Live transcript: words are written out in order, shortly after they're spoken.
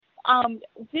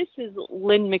This is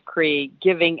Lynn McRee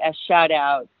giving a shout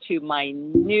out to my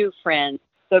new friends,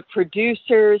 the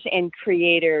producers and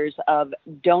creators of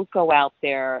Don't Go Out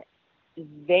There.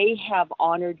 They have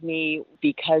honored me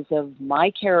because of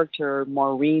my character,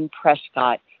 Maureen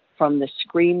Prescott, from the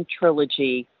Scream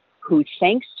Trilogy, who,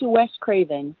 thanks to Wes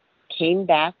Craven, came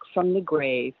back from the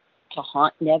grave to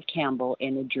haunt Neve Campbell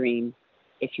in a dream.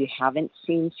 If you haven't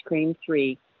seen Scream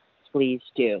 3, please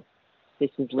do.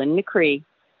 This is Lynn McRee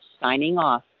signing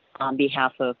off on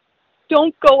behalf of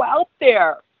Don't Go Out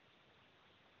There.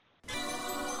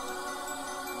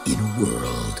 In a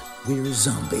world where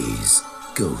zombies,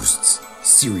 ghosts,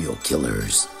 serial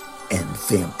killers, and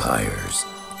vampires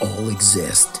all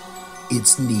exist,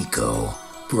 it's Nico,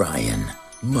 Brian,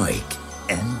 Mike,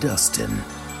 and Dustin,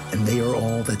 and they are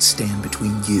all that stand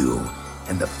between you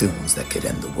and the films that could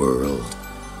end the world.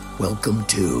 Welcome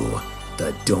to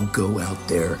the Don't Go Out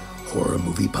There Horror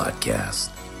Movie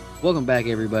Podcast. Welcome back,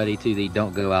 everybody, to the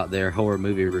Don't Go Out There Horror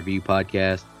Movie Review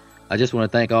Podcast. I just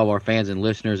want to thank all of our fans and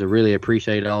listeners. I really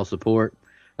appreciate all support.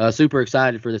 Super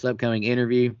excited for this upcoming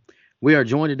interview. We are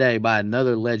joined today by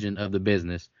another legend of the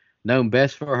business, known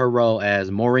best for her role as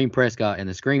Maureen Prescott in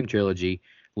the Scream Trilogy,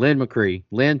 Lynn McRee.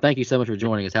 Lynn, thank you so much for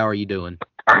joining us. How are you doing?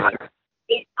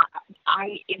 It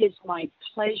is my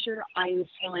pleasure. I'm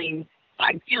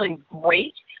feeling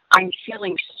great. I'm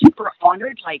feeling super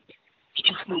honored, like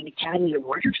just an Academy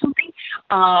Award or something.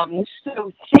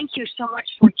 So thank you so much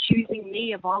for choosing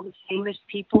me. Of all the famous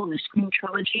people in the Scream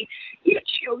Trilogy, you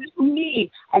chose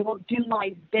me. I will do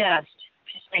my best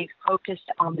to stay focused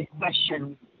on the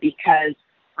question because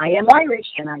I am Irish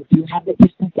and I do have the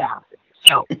distant down.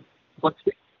 So let's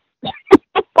do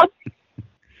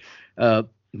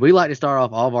We like to start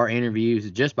off all of our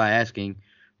interviews just by asking,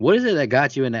 what is it that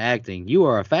got you into acting? You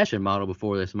were a fashion model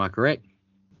before this, am I correct?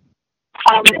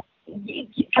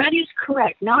 That is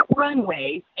correct. Not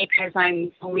runway, because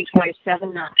I'm only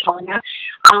 5'7", not tall enough.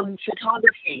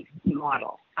 Photography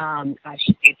model. I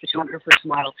should say photographer's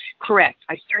model. Correct.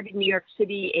 I started in New York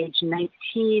City, age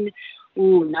 19,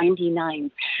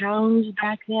 99 pounds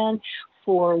back then,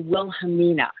 for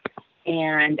Wilhelmina.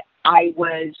 And I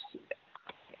was,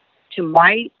 to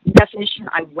my definition,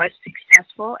 I was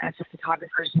successful as a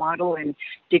photographer's model and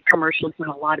did commercials and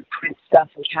a lot of print stuff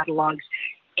and catalogs.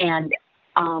 And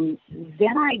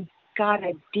then I got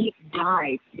a deep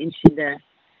dive into the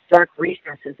dark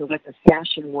recesses of what the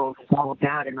fashion world is all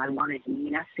about, and I wanted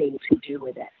nothing to do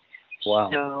with it.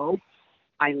 Wow. So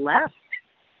I left,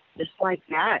 just like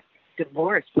that,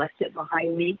 divorced, left it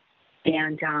behind me,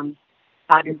 and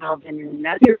got involved in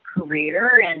another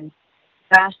career. And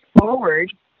fast forward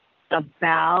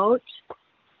about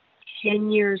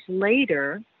 10 years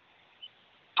later,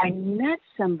 I met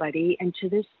somebody, and to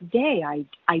this day,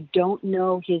 I don't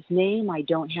know his name. I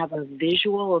don't have a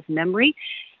visual of memory.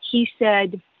 He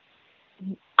said,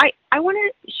 I want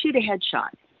to shoot a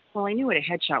headshot. Well, I knew what a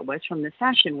headshot was from the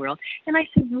fashion world. And I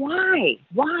said, why?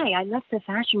 I left the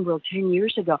fashion world 10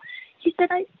 years ago. He said,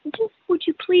 would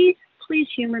you please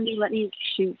humor me? Let me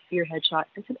shoot your headshot.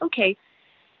 I said, okay.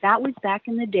 That was back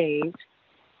in the days.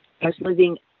 I was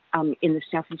living in the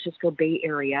San Francisco Bay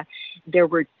Area. There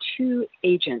were two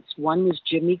agents. One was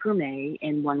Jimmy Gourmet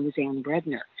and one was Ann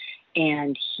Bredner.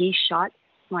 And he shot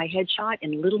my headshot,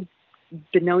 and little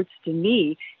beknownst to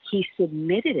me, he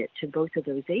submitted it to both of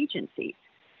those agencies.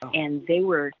 Oh. And they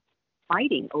were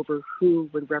fighting over who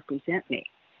would represent me.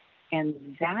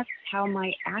 And that's how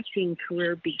my acting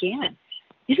career began.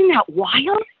 Isn't that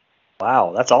wild?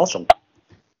 Wow, that's awesome.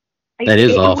 That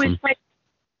is awesome.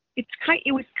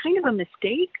 It was kind of a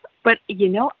mistake, but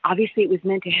obviously it was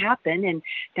meant to happen, and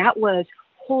that was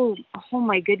oh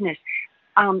my goodness.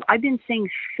 I've been saying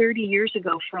 30 years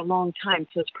ago for a long time,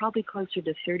 so it's probably closer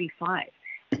to 35.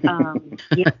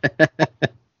 Yeah.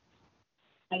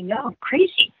 I know,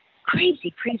 crazy.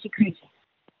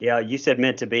 Yeah, you said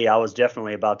meant to be. I was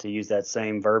definitely about to use that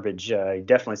same verbiage. It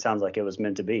definitely sounds like it was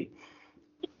meant to be.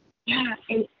 Yeah,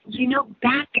 and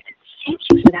thank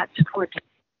you for that support.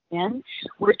 And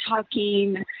we're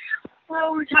talking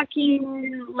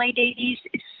late 80s,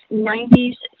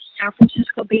 90s, San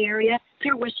Francisco Bay Area.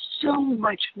 There was so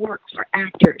much work for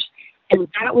actors. And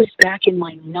that was back in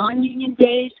my non-union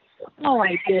days.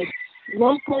 I did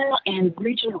local and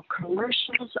regional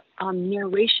commercials,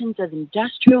 narrations of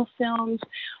industrial films.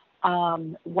 A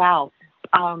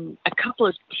couple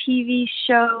of TV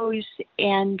shows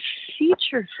and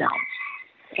feature films.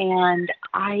 And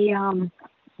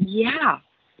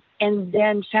And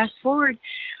then fast forward,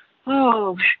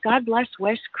 God bless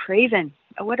Wes Craven.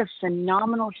 What a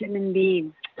phenomenal human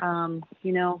being.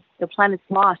 The planet's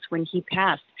lost when he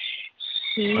passed.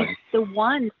 He's the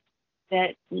one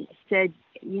that said,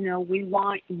 we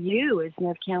want you as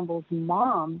Nev Campbell's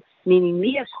mom, meaning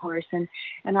me, of course, and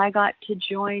I got to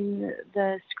join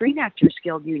the Screen Actors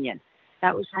Guild Union.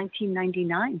 That was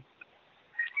 1999.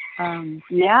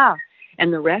 Yeah,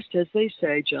 and the rest, as they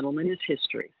say, gentlemen, is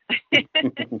history.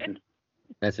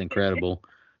 That's incredible.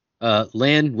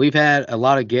 Lynn, we've had a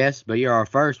lot of guests, but you're our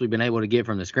first we've been able to get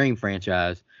from the Scream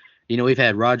franchise. We've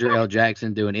had Roger L.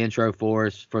 Jackson do an intro for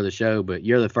us for the show, but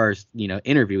you're the first,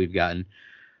 interview we've gotten,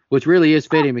 which really is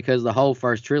fitting because the whole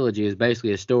first trilogy is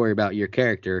basically a story about your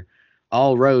character.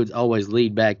 All roads always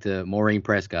lead back to Maureen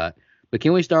Prescott. But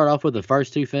can we start off with the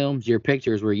first two films? Your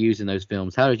pictures were used in those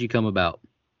films. How did you come about?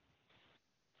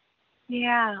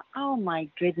 Yeah. Oh my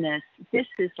goodness. This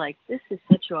is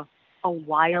such a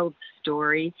wild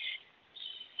story.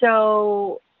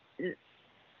 So,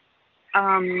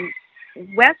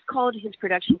 Wes called his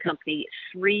production company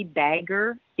Three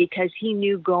Bagger because he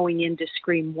knew going into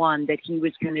Scream 1 that he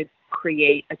was going to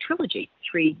create a trilogy,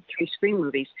 three Scream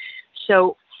movies.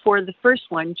 So for the first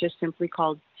one, just simply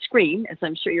called Scream, as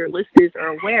I'm sure your listeners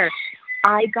are aware,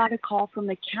 I got a call from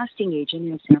a casting agent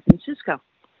in San Francisco,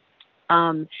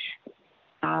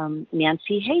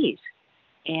 Nancy Hayes.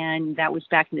 And that was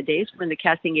back in the days when the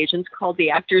casting agents called the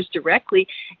actors directly.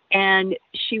 And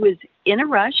she was in a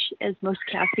rush, as most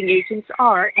casting agents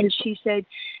are. And she said,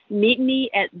 meet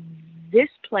me at this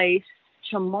place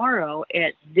tomorrow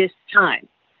at this time,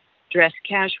 dress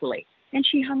casually. And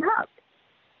she hung up.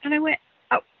 And I went,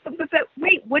 oh, but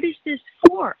wait, what is this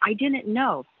for? I didn't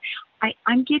know.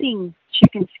 I'm getting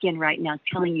chicken skin right now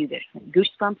telling you this.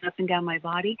 Goosebumps up and down my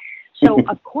body. So,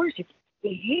 of course, it's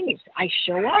behaves. I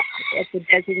show up at the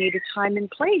designated time and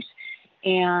place,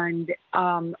 and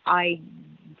I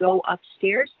go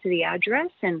upstairs to the address,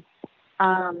 and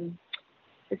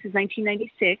this is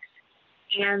 1996,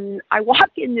 and I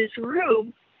walk in this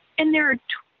room, and there are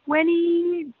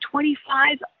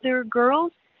 25 other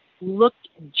girls looked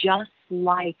just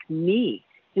like me.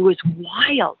 It was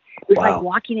wild. It was like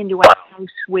walking into a house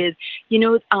with,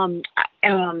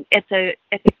 at the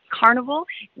carnival,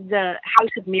 the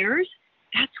House of Mirrors.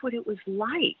 That's what it was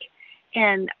like.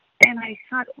 And I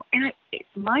thought,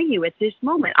 mind you, at this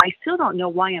moment, I still don't know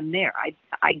why I'm there.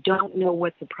 I don't know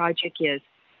what the project is.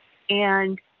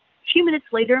 And a few minutes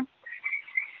later,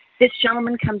 this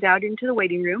gentleman comes out into the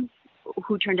waiting room,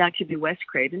 who turned out to be Wes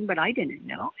Craven, but I didn't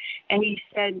know. And he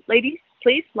said, ladies,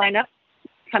 please line up,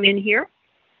 come in here.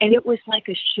 And it was like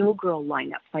a showgirl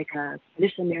lineup, like a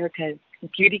Miss America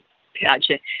beauty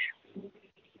pageant.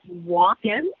 Walk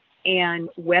in, and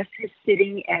Wes is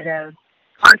sitting at a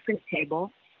conference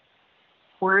table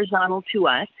horizontal to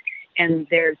us, and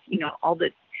there's, all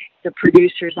the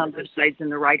producers on both sides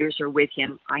and the writers are with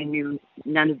him. I knew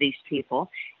none of these people.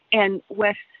 And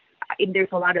Wes, there's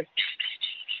a lot of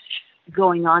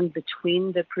going on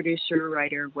between the producer,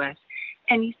 writer, Wes.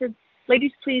 And he said,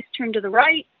 ladies, please turn to the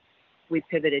right. We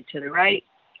pivoted to the right.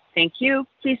 Thank you.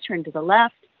 Please turn to the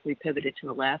left. We pivoted to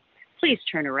the left. Please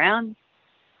turn around.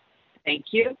 Thank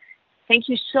you. Thank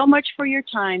you so much for your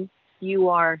time. You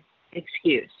are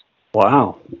excused.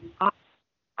 Wow.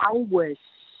 I was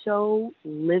so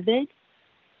livid.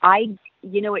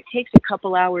 It takes a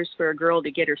couple hours for a girl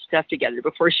to get her stuff together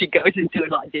before she goes into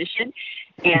an audition.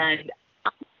 And I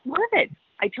was livid.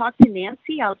 I talked to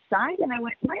Nancy outside, and I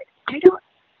went,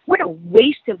 what a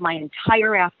waste of my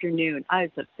entire afternoon. I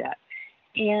was upset.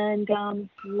 And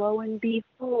lo and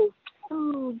behold,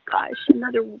 oh gosh,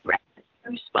 another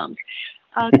goosebumps.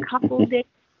 A couple days,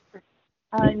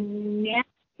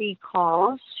 Nancy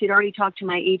calls. She'd already talked to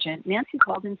my agent. Nancy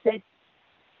called and said,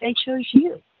 they chose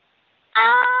you.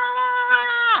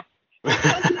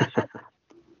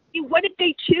 What did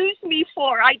they choose me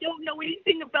for? I don't know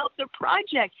anything about the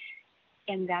project.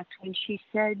 And that's when she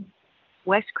said,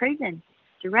 Wes Craven,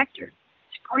 director,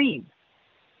 Scream.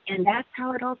 And that's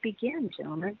how it all began,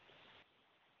 gentlemen.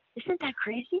 Isn't that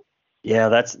crazy? Yeah,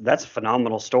 that's a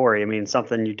phenomenal story. I mean,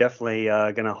 something you're definitely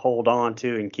going to hold on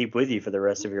to and keep with you for the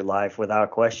rest of your life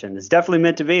without question. It's definitely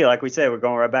meant to be. Like we said, we're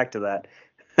going right back to that.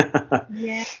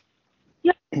 Yeah.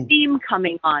 Theme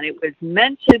coming on. It was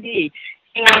meant to be.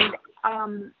 And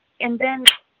then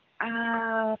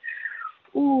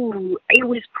it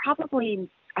was probably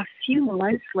a few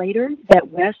months later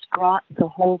that Wes brought the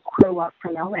whole crew up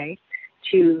from LA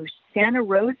to Santa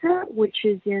Rosa, which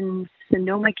is in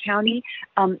Sonoma County,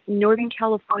 Northern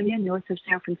California, north of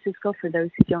San Francisco, for those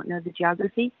who don't know the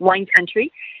geography, wine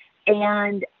country.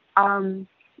 And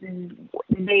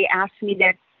they asked me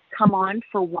to come on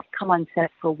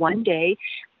set for one day.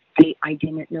 I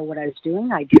didn't know what I was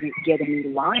doing. I didn't get any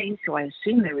lines, so I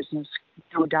assumed there was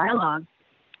no dialogue.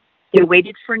 They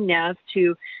waited for Nev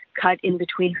to cut in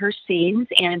between her scenes,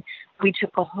 and we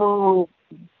took a whole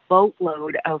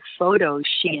boatload of photos,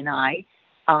 she and I.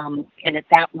 And at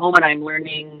that moment, I'm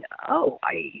learning,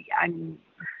 I'm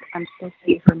supposed to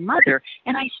be her mother,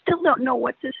 and I still don't know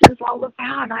what this is all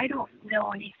about. I don't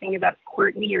know anything about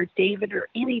Courtney or David or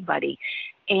anybody,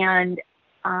 and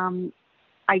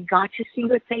I got to see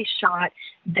what they shot.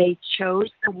 They chose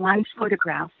the one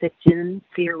photograph that's in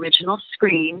the original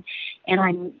screen,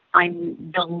 and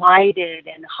I'm delighted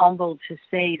and humbled to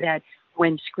say that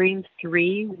when Scream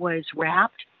 3 was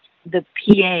wrapped, the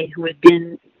PA who had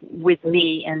been with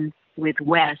me and with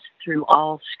Wes through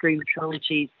all Scream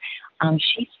trilogies,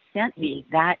 she sent me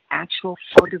that actual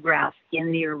photograph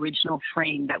in the original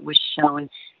frame that was shown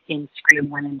in Scream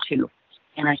 1 and 2,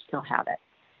 and I still have it.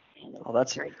 Oh,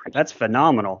 that's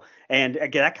phenomenal. And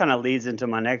again, that kind of leads into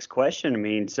my next question. I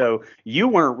mean, so you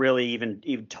weren't really even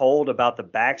told about the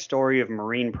backstory of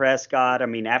Maureen Prescott. I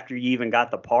mean, after you even got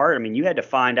the part, I mean, you had to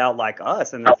find out like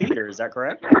us in the theater. Is that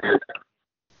correct?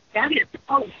 That is,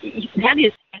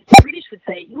 as the British would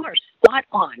say, you are spot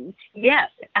on. Yes,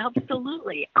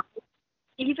 absolutely.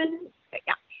 Even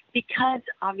because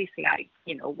obviously I,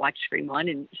 watched Scream 1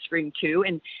 and Scream 2,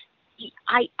 and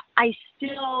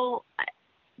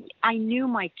I knew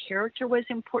my character was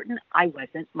important. I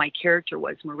wasn't. My character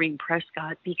was Maureen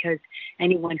Prescott, because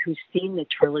anyone who's seen the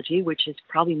trilogy, which is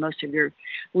probably most of your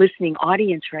listening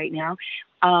audience right now,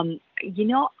 I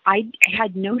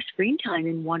had no screen time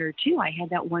in 1 or 2. I had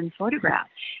that one photograph.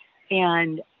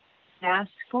 And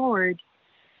fast forward,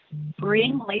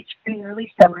 late spring,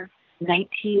 early summer,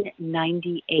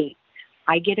 1998,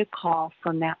 I get a call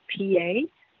from that PA,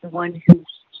 the one who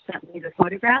sent me the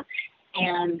photograph,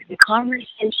 and the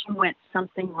conversation went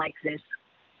something like this.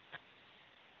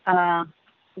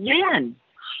 Lynn,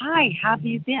 hi, how have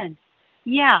you been?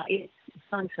 Yeah, it's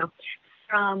so-and-so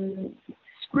from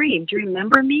Scream. Do you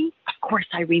remember me? Of course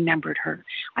I remembered her.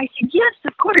 I said, yes,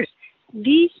 of course.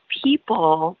 These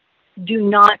people do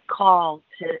not call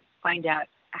to find out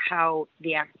how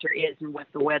the actor is and what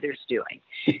the weather's doing.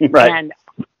 Right. And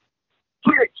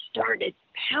heart started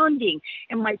pounding,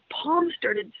 and my palms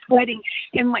started sweating,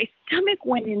 and my stomach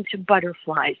went into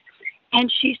butterflies. And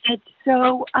she said,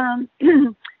 so I'm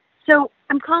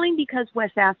calling because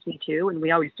Wes asked me to, and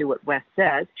we always do what Wes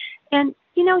says. And,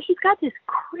 he's got this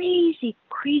crazy,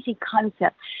 crazy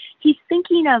concept. He's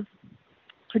thinking of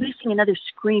producing another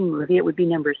Scream movie. It would be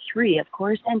number 3, of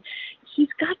course. And he's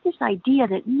got this idea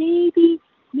that maybe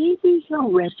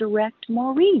he'll resurrect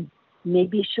Maureen.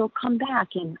 Maybe she'll come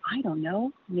back in, I don't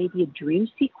know, maybe a dream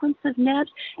sequence of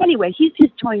Neb's. Anyway, he's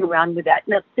just toying around with that.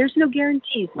 Now, there's no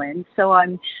guarantees, Lynn. So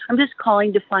I'm just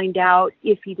calling to find out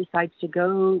if he decides to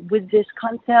go with this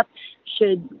concept.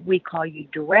 Should we call you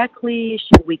directly?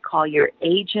 Should we call your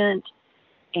agent?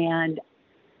 And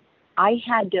I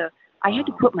had to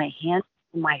put my hand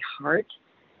on my heart,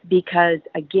 because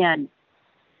again,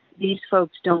 these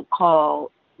folks don't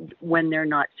call when they're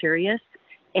not serious.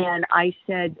 And I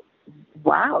said,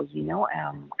 wow,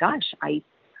 gosh,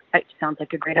 it sounds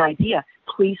like a great idea.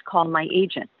 Please call my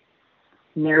agent,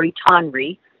 Mary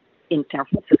Tonry in San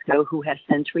Francisco, who has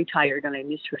since retired, and I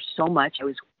miss her so much. I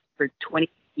was with her for 20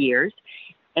 years.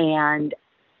 And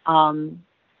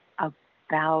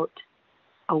about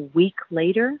a week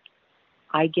later,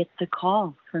 I get the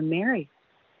call from Mary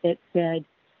that said,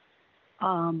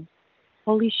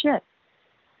 holy shit,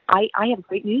 I have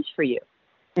great news for you.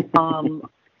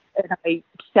 And I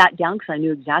sat down because I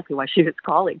knew exactly why she was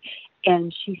calling.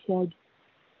 And she said,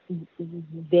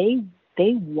 they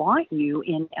want you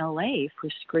in LA for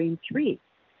Scream 3.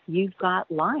 You've got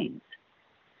lines,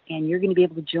 and you're going to be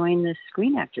able to join the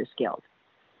Screen Actors Guild.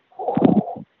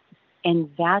 And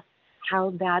that's how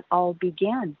that all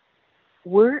began.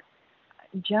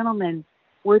 Gentlemen,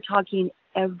 we're talking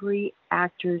every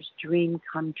actor's dream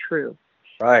come true.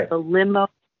 Right. The limo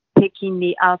picking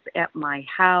me up at my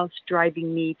house,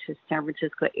 driving me to San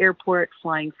Francisco airport,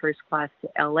 flying first class to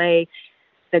LA,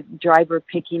 the driver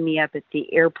picking me up at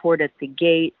the airport at the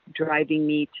gate, driving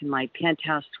me to my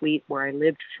penthouse suite where I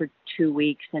lived for 2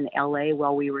 weeks in LA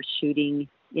while we were shooting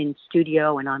in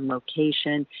studio and on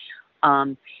location.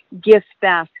 Gift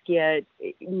basket,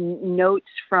 notes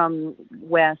from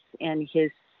Wes and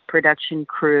his production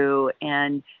crew,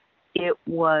 and it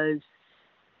was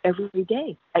every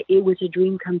day. It was a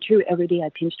dream come true. Every day I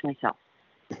pinched myself.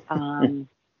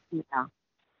 Yeah.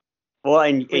 Well,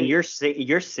 and your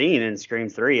scene in Scream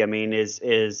 3, I mean,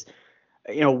 is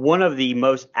one of the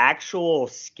most actual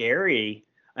scary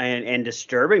and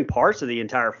disturbing parts of the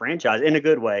entire franchise in a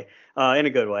good way. In a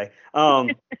good way.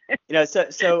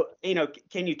 So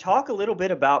can you talk a little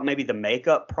bit about maybe the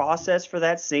makeup process for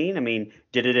that scene? I mean,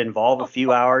 did it involve a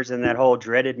few hours in that whole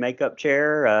dreaded makeup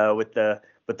chair with the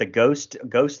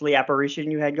ghostly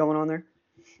apparition you had going on there?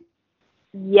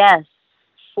 Yes,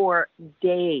 for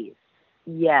days.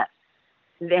 Yes.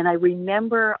 And I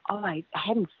remember, I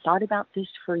hadn't thought about this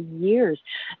for years.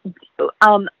 So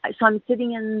I'm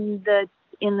sitting in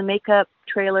the makeup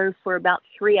trailer for about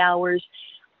 3 hours.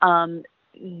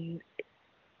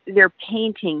 They're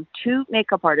painting, 2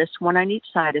 makeup artists, one on each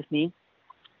side of me.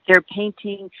 They're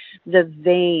painting the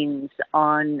veins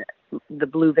on the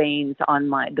blue veins on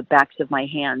the backs of my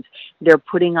hands. They're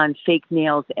putting on fake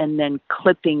nails and then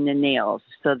clipping the nails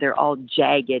so they're all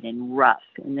jagged and rough,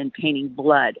 and then painting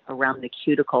blood around the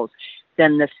cuticles.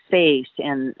 Then the face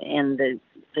and the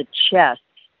chest.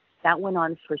 That went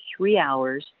on for 3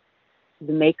 hours.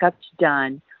 The makeup's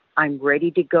done. I'm ready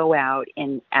to go out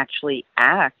and actually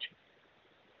act.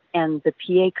 And the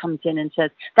PA comes in and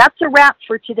says, "That's a wrap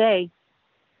for today."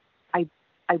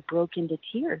 I broke into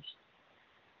tears.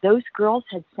 Those girls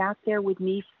had sat there with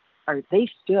me, or they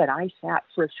stood. I sat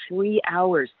for 3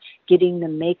 hours getting the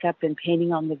makeup and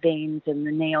painting on the veins and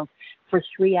the nails for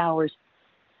 3 hours.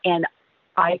 And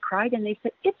I cried, and they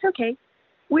said, "It's okay.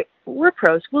 We're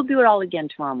pros. We'll do it all again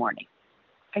tomorrow morning."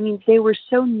 I mean, they were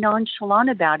so nonchalant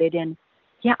about it. And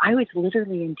yeah, I was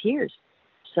literally in tears.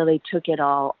 So they took it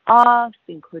all off,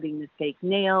 including the fake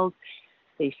nails.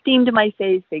 They steamed my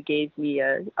face. They gave me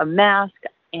a mask,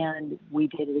 and we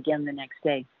did it again the next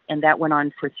day. And that went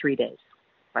on for 3 days,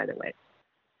 by the way.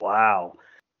 Wow.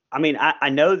 I mean, I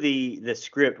know the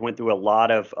script went through a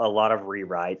lot of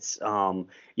rewrites.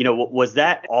 Was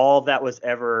that all that was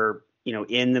ever,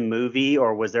 in the movie,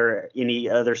 or was there any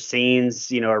other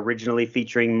scenes, originally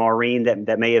featuring Maureen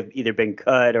that may have either been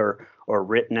cut or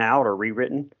written out or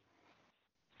rewritten?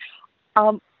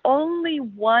 Only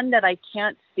one that I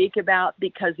can't speak about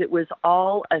because it was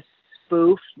all a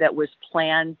spoof that was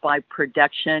planned by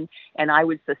production, and I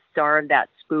was the star of that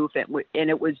spoof, and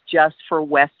it was just for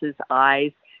Wes's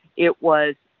eyes. It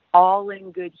was all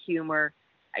in good humor,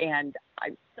 and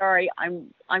I'm sorry,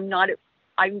 I'm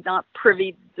not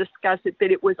privy to discuss it, but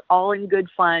it was all in good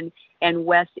fun, and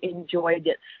Wes enjoyed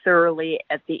it thoroughly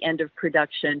at the end of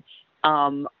production.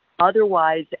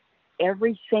 Otherwise,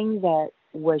 everything that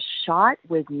was shot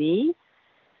with me,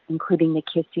 including the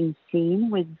kissing scene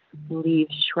with Liev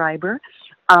Schreiber,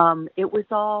 it was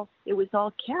all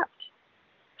kept.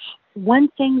 One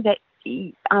thing that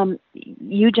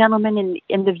you gentlemen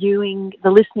in the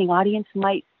listening audience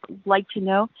might like to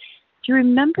know: do you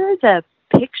remember the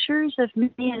pictures of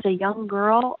me as a young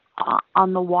girl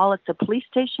on the wall at the police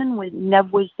station when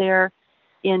Nev was there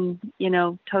in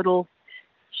total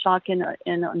shock and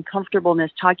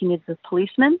uncomfortableness talking to the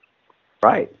policeman?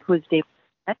 Right. Who was Dave.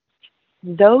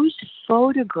 Those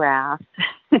photographs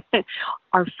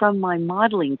are from my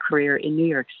modeling career in New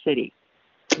York City.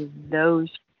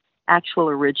 Those actual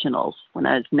originals when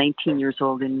I was 19 years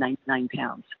old and 99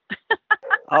 pounds.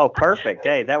 Oh, perfect.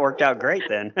 Hey, that worked out great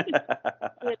then.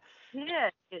 It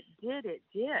did.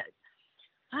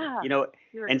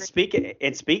 And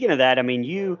speaking of that, I mean,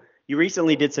 you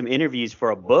recently did some interviews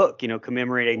for a book,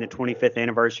 commemorating the 25th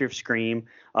anniversary of Scream.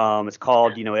 It's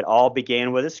called, It All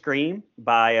Began with a Scream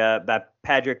by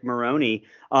Patrick Maroney.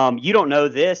 You don't know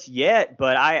this yet,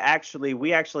 but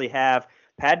we actually have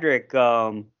Patrick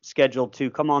scheduled to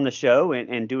come on the show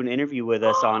and do an interview with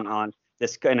us on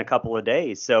this in a couple of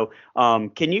days. So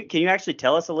can you actually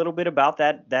tell us a little bit about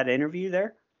that interview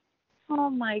there? Oh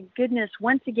my goodness.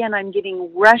 Once again, I'm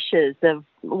getting rushes of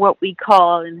what we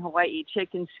call in Hawaii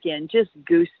chicken skin, just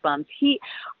goosebumps.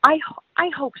 I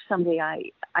hope someday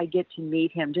I get to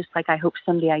meet him, just like I hope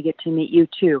someday I get to meet you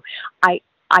too. I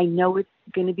know it's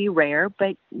going to be rare,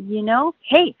 but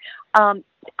hey,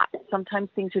 sometimes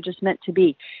things are just meant to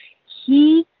be.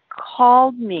 He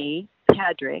called me,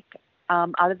 Patrick,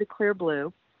 out of the clear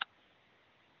blue,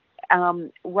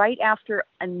 right after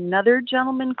another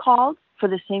gentleman called for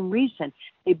the same reason.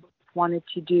 They wanted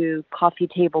to do coffee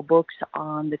table books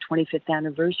on the 25th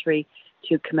anniversary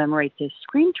to commemorate this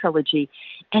Scream trilogy.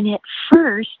 And at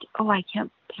first,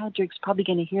 Patrick's probably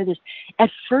going to hear this. At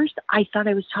first, I thought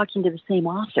I was talking to the same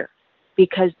author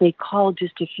because they called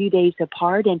just a few days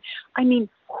apart. And I mean,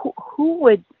 who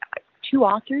would, 2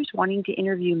 authors wanting to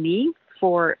interview me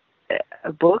for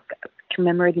a book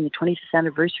commemorating the 25th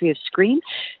anniversary of Scream?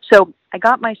 So I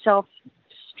got myself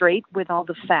straight with all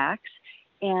the facts,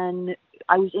 and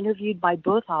I was interviewed by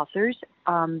both authors.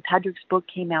 Patrick's book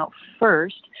came out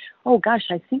first. Oh gosh,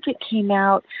 I think it came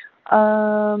out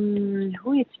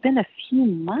It's been a few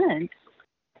months.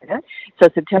 So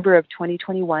September of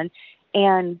 2021,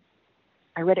 and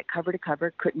I read it cover to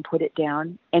cover, couldn't put it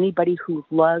down. Anybody who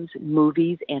loves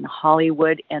movies and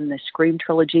Hollywood and the Scream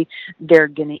trilogy, they're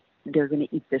gonna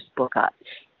eat this book up.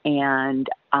 And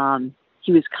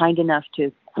he was kind enough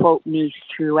to quote me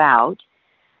throughout,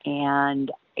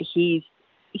 and he's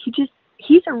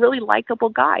a really likable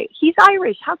guy. He's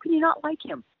Irish. How can you not like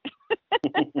him?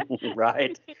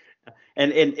 Right.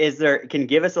 And can you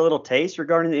give us a little taste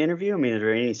regarding the interview? I mean, are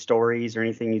there any stories or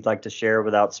anything you'd like to share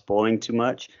without spoiling too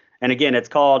much? And again, it's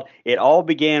called "It All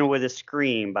Began with a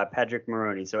Scream" by Patrick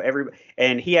Maroney. So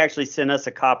and he actually sent us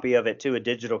a copy of it too, a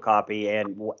digital copy,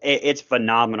 and it's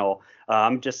phenomenal.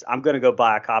 I'm going to go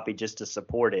buy a copy just to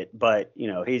support it. But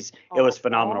it was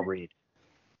phenomenal read.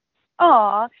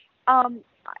 I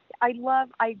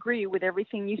agree with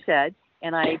everything you said.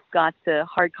 And I've got the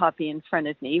hard copy in front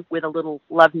of me with a little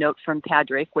love note from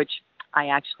Patrick, which I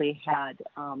actually had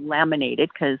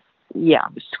laminated because, it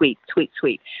was sweet, sweet,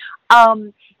 sweet.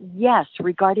 Yes,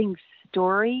 regarding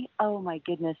story, oh my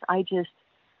goodness, I'm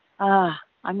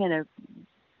gonna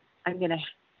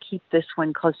keep this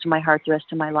one close to my heart the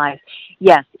rest of my life.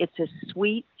 Yes, it's a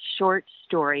sweet, short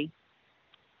story.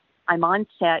 I'm on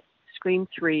set, Scream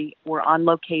 3. We're on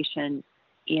location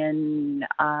in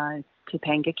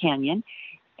Topanga Canyon,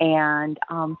 and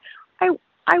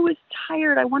I was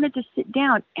tired. I wanted to sit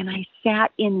down, and I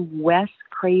sat in Wes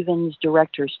Craven's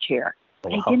director's chair.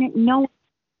 Wow. I didn't know.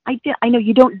 I know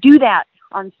you don't do that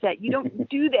on set. You don't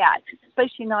do that,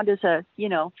 especially not as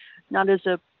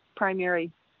a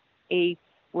primary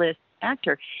A-list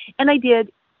actor. And I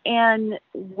did, and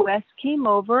Wes came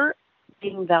over,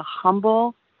 being the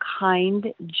humble,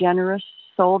 kind, generous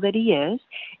soul that he is,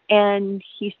 and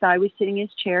he saw I was sitting in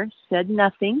his chair, said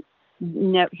nothing.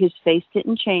 No, his face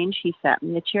didn't change. He sat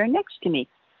in the chair next to me,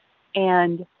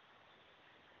 and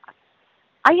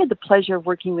I had the pleasure of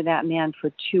working with that man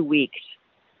for 2 weeks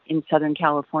in Southern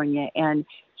California, and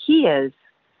he was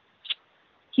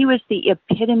the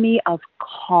epitome of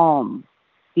calm,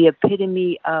 the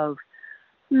epitome of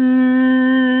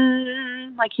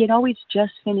like he had always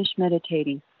just finished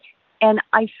meditating. And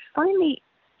I finally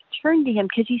turned to him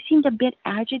because he seemed a bit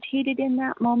agitated in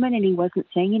that moment and he wasn't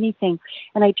saying anything.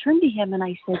 And I turned to him and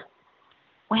I said,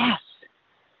 Wes,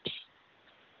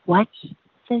 what's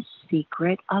the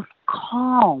secret of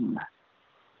calm?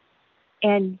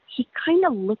 And he kind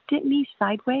of looked at me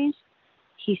sideways.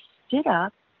 He stood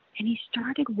up and he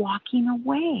started walking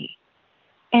away.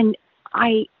 And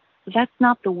that's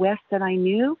not the Wes that I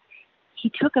knew. He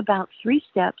took about 3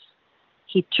 steps.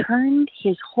 He turned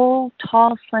his whole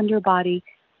tall, slender body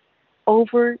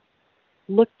over,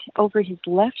 looked over his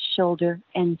left shoulder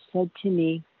and said to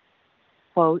me,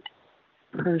 quote,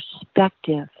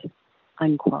 perspective,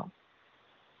 unquote.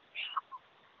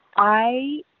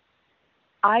 I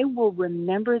will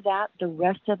remember that the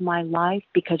rest of my life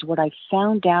because what I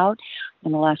found out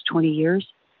in the last 20 years,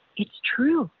 it's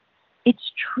true.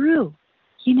 It's true.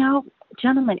 You know,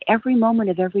 gentlemen, every moment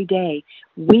of every day,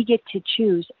 we get to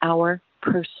choose our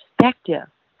perspective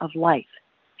of life.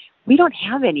 We don't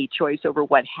have any choice over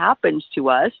what happens to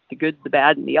us, the good, the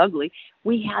bad, and the ugly.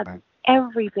 We have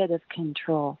every bit of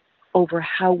control over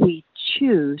how we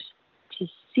choose to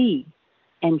see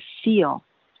and feel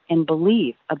and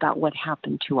believe about what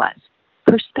happened to us.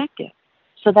 Perspective.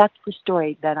 So that's the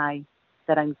story that I'm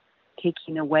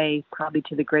taking away probably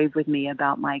to the grave with me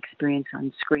about my experience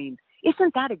on Scream.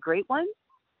 Isn't that a great one?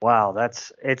 Wow,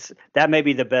 that may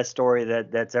be the best story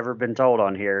that's ever been told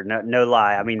on here. No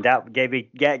lie. I mean, that gave me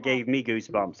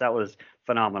goosebumps. That was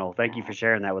phenomenal. Thank you for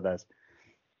sharing that with us.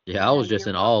 Yeah, I was just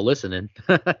in awe listening.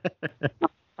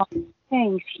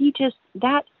 Thanks.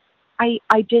 I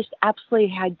just absolutely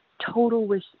had total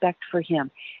respect for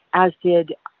him, as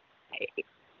did,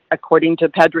 according to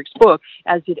Patrick's book,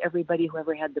 as did everybody who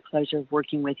ever had the pleasure of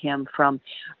working with him, from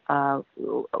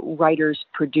writers,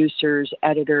 producers,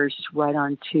 editors, right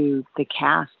on to the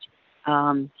cast.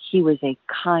 He was a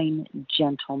kind,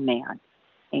 gentle man,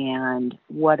 and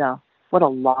what a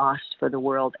loss for the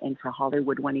world and for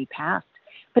Hollywood when he passed.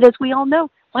 But as we all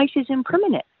know, life is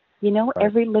impermanent. You know, right.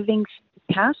 Every living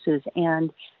passes,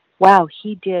 and wow,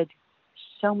 he did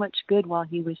so much good while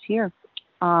he was here.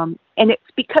 And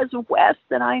it's because of Wes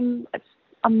that I'm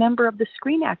a member of the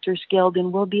Screen Actors Guild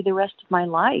and will be the rest of my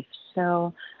life.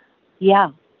 So,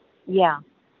 yeah.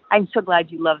 I'm so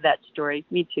glad you love that story.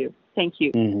 Me too. Thank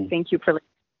you. Mm-hmm. Thank you for letting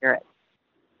me hear it.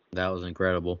 That was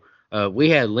incredible. We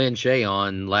had Lynn Shea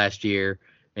on last year,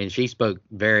 and she spoke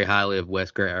very highly of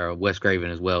Wes Craven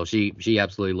as well. She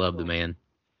absolutely loved the man.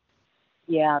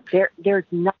 Yeah, there's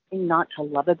nothing nothing not to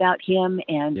love about him.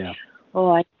 And,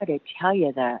 I got to tell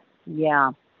you that,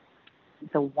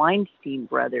 the Weinstein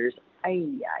brothers,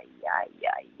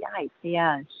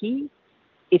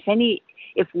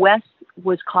 if Wes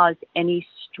was caused any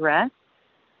stress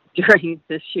during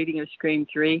the shooting of Scream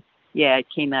 3, it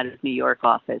came out of New York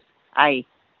office. Okay,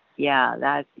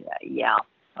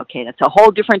 that's a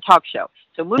whole different talk show.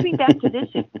 So moving back to this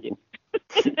interview.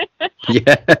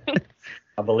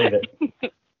 I believe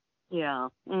it.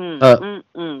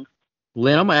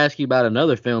 Lynn, I'm going to ask you about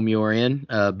another film you were in.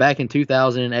 Back in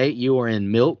 2008, you were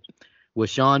in Milk with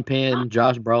Sean Penn,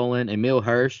 Josh Brolin, and Emil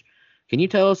Hirsch. Can you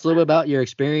tell us a little bit about your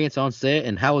experience on set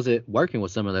and how was it working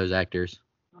with some of those actors?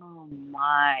 Oh,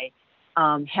 my.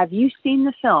 Have you seen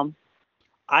the film?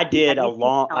 I did.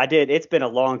 It's been a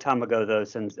long time ago though,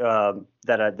 since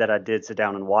that I did sit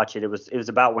down and watch it. It was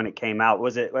about when it came out.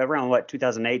 Was it around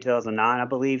 2008, 2009, I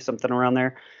believe, something around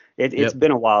there? It's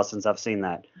been a while since I've seen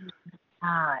that.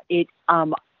 I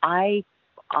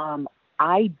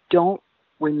don't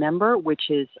remember, which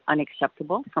is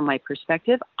unacceptable from my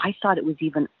perspective. I thought it was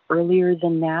even earlier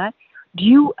than that.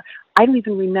 I don't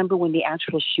even remember when the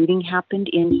actual shooting happened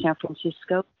in San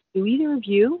Francisco. Do either of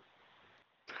you?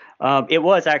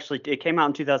 It came out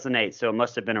in 2008, so it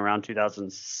must have been around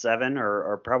 2007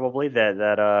 or probably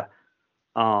that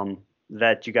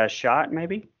you guys shot,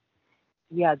 maybe.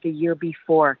 Yeah, the year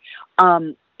before.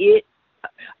 I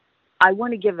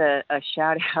want to give a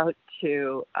shout out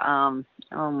to, oh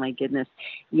my goodness.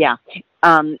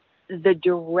 The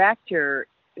director,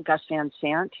 Gus Van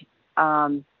Sant,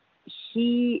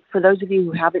 for those of you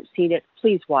who haven't seen it,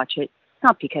 please watch it.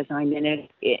 Not because I'm in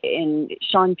it. And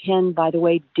Sean Penn, by the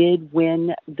way, did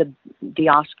win the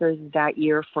Oscars that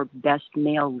year for Best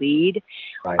Male Lead.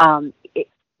 Right.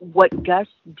 What Gus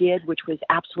did, which was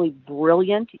absolutely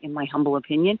brilliant, in my humble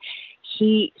opinion,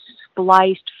 he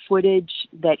spliced footage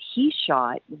that he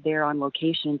shot there on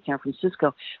location in San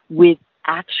Francisco with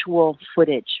actual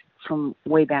footage from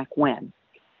way back when,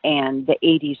 and the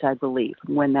 80s, I believe,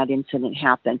 when that incident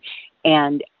happened.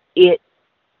 And it's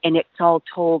all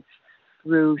told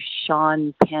through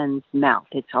Sean Penn's mouth.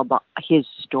 It's all about his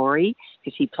story,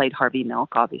 because he played Harvey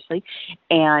Milk, obviously.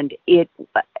 And it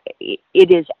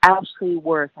is absolutely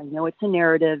worth, I know it's a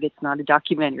narrative, it's not a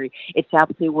documentary, it's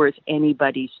absolutely worth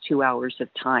anybody's 2 hours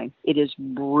of time. It is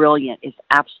brilliant. It's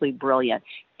absolutely brilliant.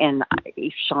 And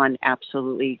Sean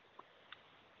absolutely,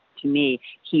 to me,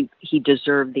 he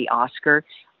deserved the Oscar.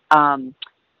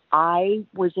 I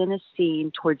was in a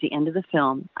scene towards the end of the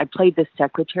film. I played the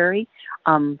secretary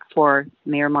for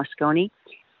Mayor Moscone,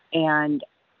 and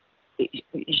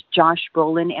Josh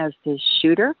Brolin, as the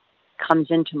shooter,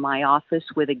 comes into my office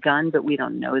with a gun, but we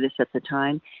don't know this at the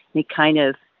time. And he kind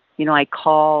of, I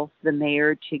call the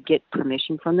mayor to get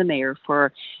permission from the mayor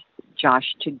for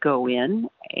Josh to go in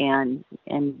and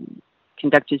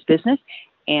conduct his business.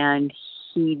 And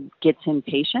he gets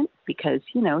impatient because,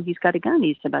 he's got a gun.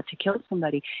 He's about to kill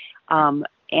somebody. And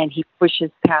he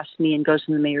pushes past me and goes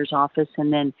in the mayor's office.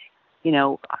 And then,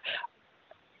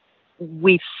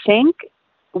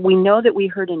 we know that we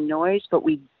heard a noise, but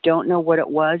we don't know what it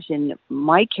was. And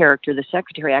my character, the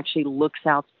secretary, actually looks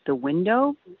out the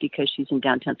window because she's in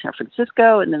downtown San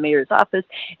Francisco in the mayor's office.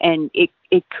 And it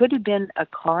could have been a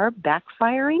car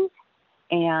backfiring.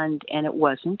 And it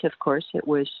wasn't, of course. It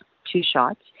was 2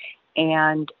 shots.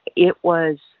 And it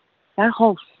was, that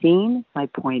whole scene, my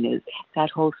point is, that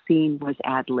whole scene was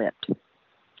ad-libbed.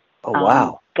 Oh,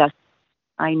 wow. Gus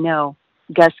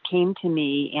came to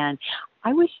me, and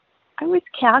I was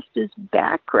cast as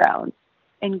background.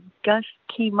 And Gus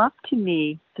came up to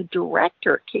me, the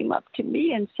director came up to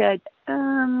me and said,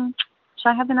 so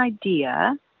I have an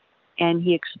idea. And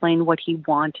he explained what he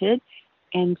wanted.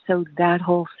 And so that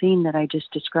whole scene that I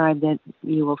just described, that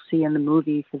you will see in the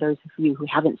movie, for those of you who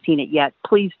haven't seen it yet,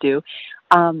 please do.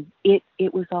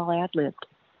 It was all ad-libbed,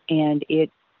 and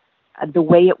the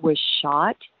way it was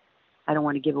shot, I don't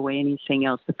want to give away anything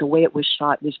else, but the way it was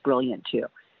shot was brilliant too.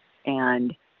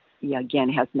 And again,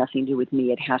 it has nothing to do with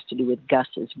me. It has to do with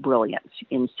Gus's brilliance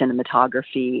in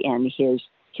cinematography and his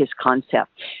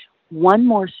concept. One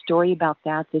more story about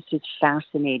that. This is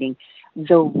fascinating.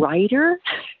 The writer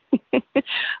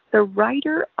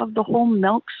of the whole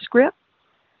Milk script,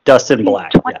 Dustin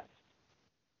Black.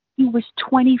 He was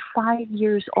 25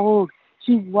 years old.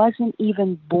 He wasn't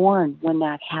even born when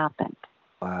that happened.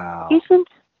 Wow. Isn't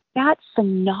that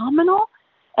phenomenal?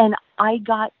 And I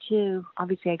got to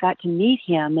meet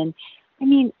him. And I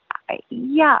mean,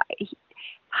 it's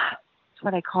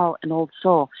what I call an old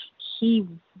soul. He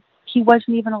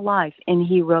wasn't even alive, and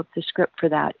he wrote the script for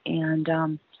that.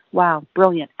 And wow,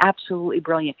 brilliant, absolutely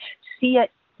brilliant. See it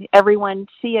Everyone,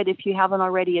 see it if you haven't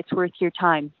already. It's worth your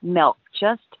time. Milk,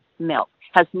 just milk.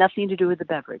 Has nothing to do with the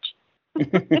beverage.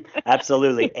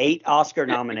 Absolutely. 8 Oscar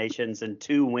nominations and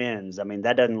 2 wins. I mean,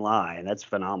 that doesn't lie, and that's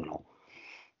phenomenal.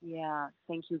 Yeah,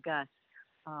 thank you, Gus.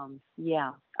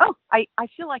 Yeah. Oh, I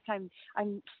feel like I'm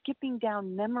skipping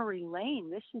down memory lane.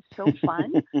 This is so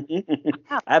fun.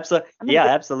 Absolutely. Yeah,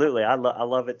 absolutely. I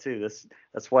love it too.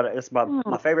 That's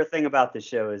my favorite thing about this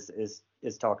show is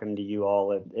talking to you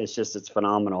all. It's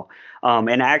phenomenal.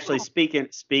 And actually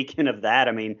speaking of that,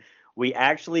 I mean, we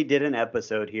actually did an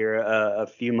episode here a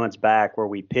few months back where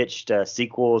we pitched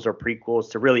sequels or prequels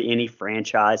to really any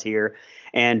franchise here.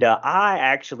 And I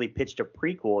actually pitched a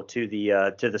prequel to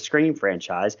the Scream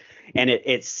franchise, and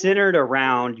it centered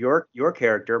around your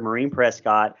character, Maureen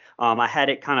Prescott. I had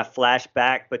it kind of flash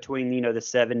back between the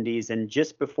 70s and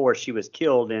just before she was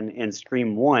killed in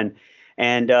Scream 1.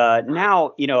 And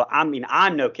now, I mean,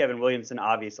 I'm no Kevin Williamson,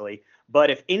 obviously, but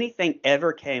if anything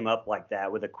ever came up like that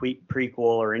with a prequel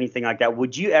or anything like that,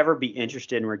 would you ever be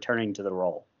interested in returning to the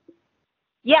role?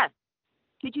 Yes.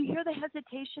 Did you hear the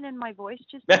hesitation in my voice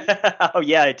just then? Oh,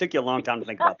 yeah. It took you a long time to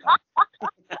think about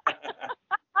that.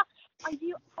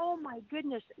 Oh, my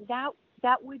goodness. That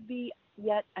would be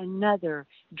yet another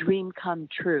dream come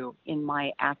true in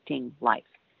my acting life.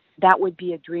 That would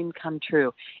be a dream come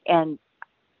true. And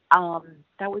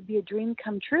that would be a dream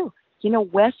come true.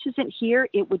 Wes isn't here.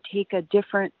 It would take a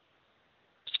different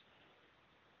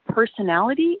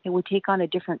personality. It would take on a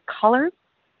different color.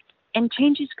 And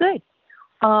change is good.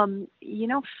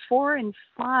 4 and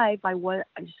 5,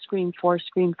 Scream 4,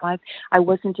 Scream 5, I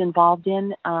wasn't involved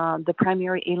in. The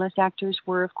primary A-list actors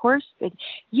were, of course. But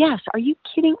yes, are you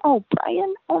kidding? Oh,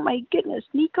 Brian, oh my goodness,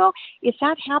 Nico, if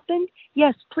that happened,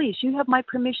 yes, please, you have my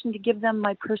permission to give them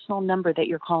my personal number that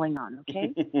you're calling on,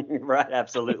 okay? Right,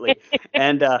 absolutely.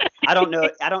 And I don't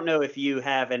know if you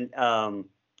have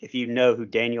if you know who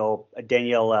Danielle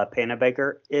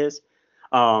Panabaker is,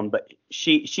 but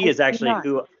she is actually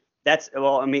who.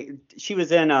 I mean, she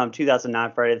was in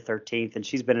 2009 Friday the 13th, and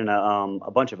she's been in a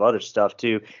bunch of other stuff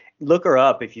too. Look her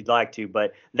up if you'd like to,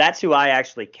 but that's who I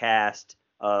actually cast,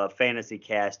 fantasy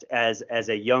cast as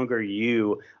a younger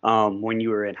you when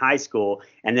you were in high school,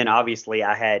 and then obviously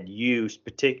I had you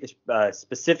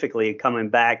specifically coming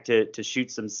back to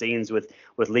shoot some scenes with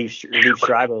Liev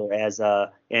Schreiber as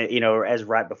as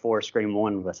right before Scream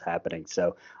 1 was happening.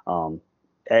 So.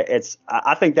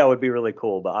 I think that would be really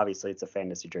cool, but obviously it's a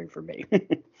fantasy dream for me.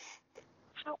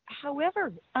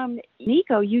 However,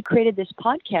 Nico, you created this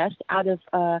podcast out of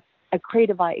a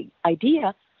creative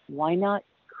idea. Why not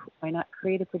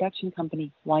create a production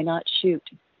company? Why not shoot?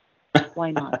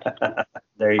 Why not?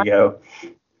 There you go.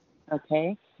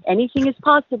 Okay. Anything is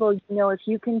possible. If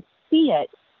you can see it,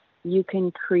 you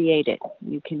can create it.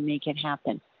 You can make it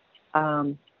happen.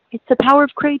 It's the power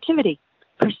of creativity.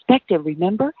 Perspective,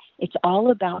 remember? It's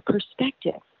all about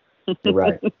perspective.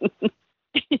 Right.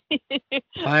 If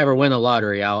I ever win the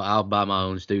lottery, I'll buy my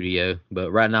own studio.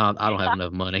 But right now, I don't have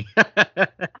enough money.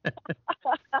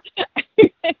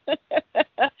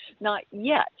 Not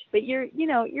yet, but you're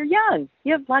young.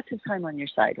 You have lots of time on your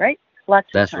side, right? Lots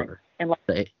of That's time. Right.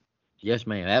 And yes,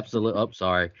 ma'am. Absolutely. Oh,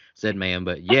 sorry, said ma'am,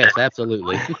 but yes,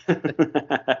 absolutely.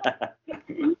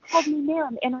 You called me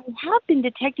ma'am, and I have been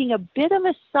detecting a bit of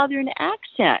a southern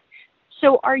accent.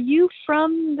 So are you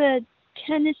from the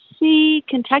Tennessee,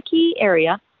 Kentucky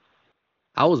area?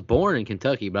 I was born in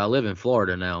Kentucky, but I live in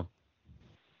Florida now.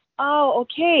 Oh,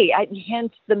 okay.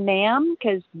 Hence the ma'am,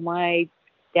 because my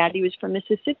daddy was from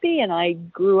Mississippi, and I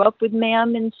grew up with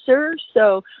ma'am and sir.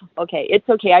 So, okay, it's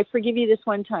okay. I forgive you this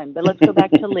one time, but let's go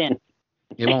back to Lynn.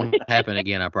 It won't happen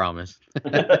again, I promise.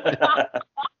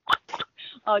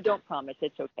 Oh, don't promise.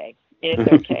 It's okay. It's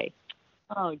okay.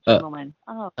 Oh, gentlemen.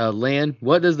 Lynn,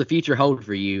 what does the future hold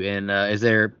for you? And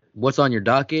what's on your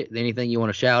docket? Anything you want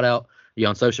to shout out? You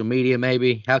on social media,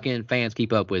 maybe? How can fans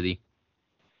keep up with you?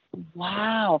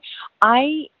 Wow.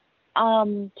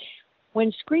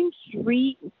 When Scream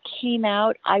 3 came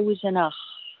out, I was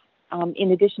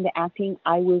in addition to acting,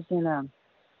 I was in a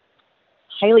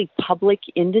highly public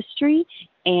industry,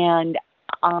 and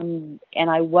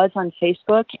I was on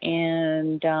Facebook,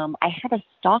 and I had a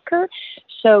stalker.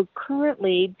 So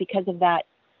currently, because of that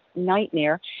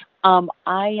nightmare,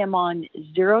 I am on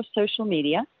 0 social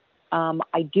media.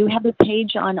 I do have a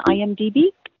page on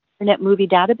IMDb, Internet Movie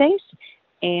Database,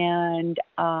 and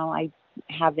I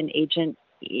have an agent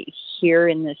here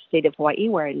in the state of Hawaii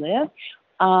where I live.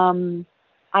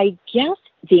 I guess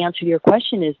the answer to your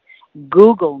question is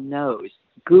Google knows.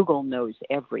 Google knows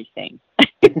everything.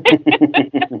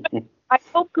 I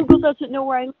hope Google doesn't know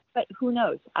where I live, but who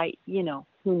knows? Who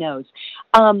knows?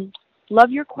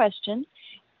 Love your question.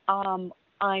 I'm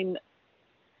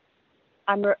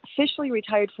officially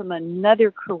retired from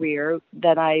another career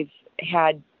that I've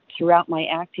had throughout my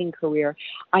acting career.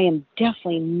 I am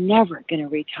definitely never going to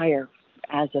retire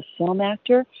as a film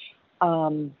actor.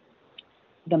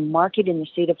 The market in the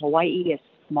state of Hawaii is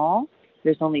small.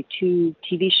 There's only 2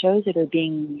 TV shows that are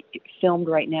being filmed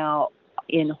right now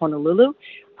in Honolulu,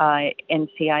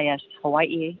 NCIS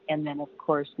Hawaii, and then, of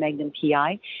course, Magnum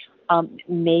PI.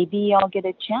 Maybe I'll get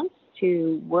a chance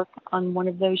to work on one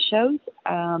of those shows.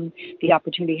 The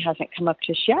opportunity hasn't come up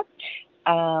just yet.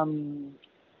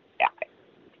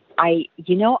 I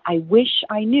wish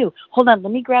I knew. Hold on,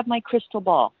 let me grab my crystal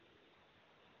ball.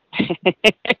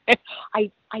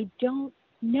 I don't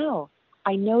know.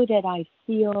 I know that I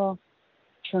feel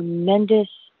tremendous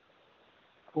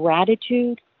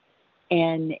gratitude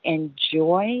and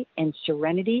joy and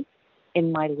serenity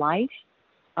in my life.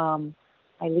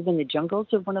 I live in the jungles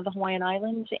of one of the Hawaiian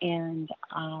Islands, and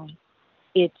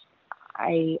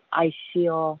I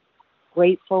feel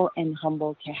grateful and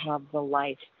humble to have the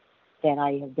life that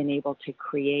I have been able to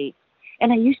create.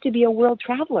 And I used to be a world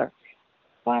traveler,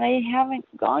 but I haven't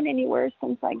gone anywhere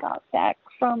since I got back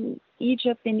from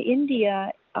Egypt and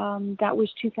India. That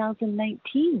was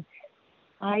 2019.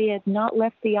 I had not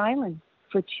left the island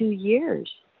for 2 years,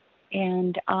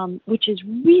 and which is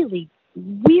really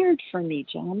weird for me,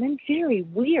 gentlemen, very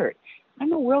weird.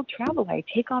 I'm a world traveler. I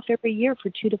take off every year for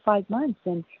 2 to 5 months,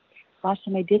 and last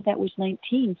time I did that was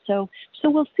 19. So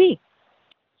we'll see.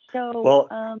 So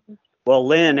well,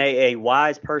 Lynn, a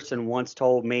wise person once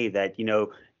told me that,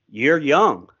 you're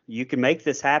young. You can make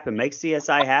this happen. Make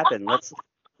CSI happen.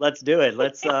 Let's do it.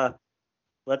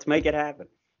 Let's make it happen.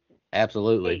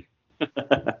 Absolutely.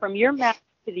 From your mouth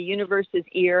to the universe's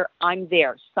ear, I'm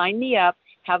there. Sign me up.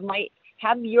 Have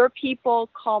your people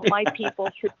call my people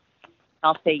through.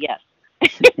 I'll say yes.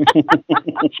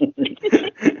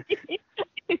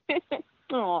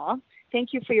 Aw,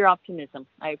 thank you for your optimism.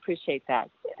 I appreciate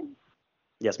that.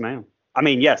 Yes, ma'am. I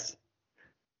mean, yes.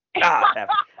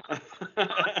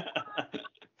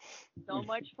 So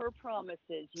much for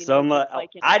promises. So much.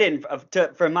 I didn't.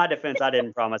 For my defense, I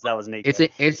didn't promise. That was Nico.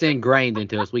 It's ingrained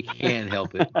into us. We can't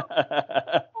help it.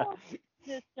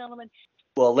 This gentleman.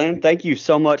 Well, Lynn, thank you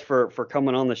so much for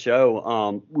coming on the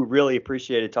show. We really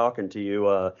appreciated talking to you.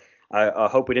 I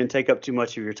hope we didn't take up too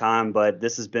much of your time, but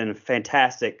this has been a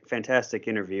fantastic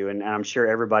interview, and I'm sure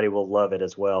everybody will love it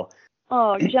as well.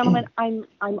 Oh, gentlemen, I'm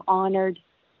honored.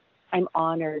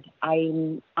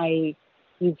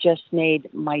 You've just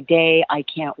made my day. I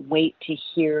can't wait to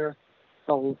hear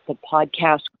the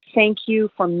podcast. Thank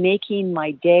you for making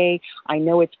my day. I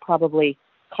know it's probably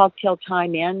cocktail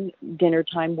time and dinner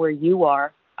time where you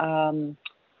are.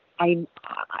 I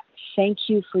thank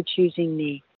you for choosing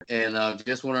me. And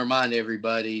just want to remind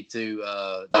everybody to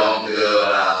don't go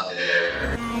out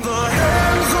there. The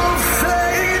hands of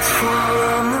fate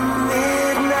from the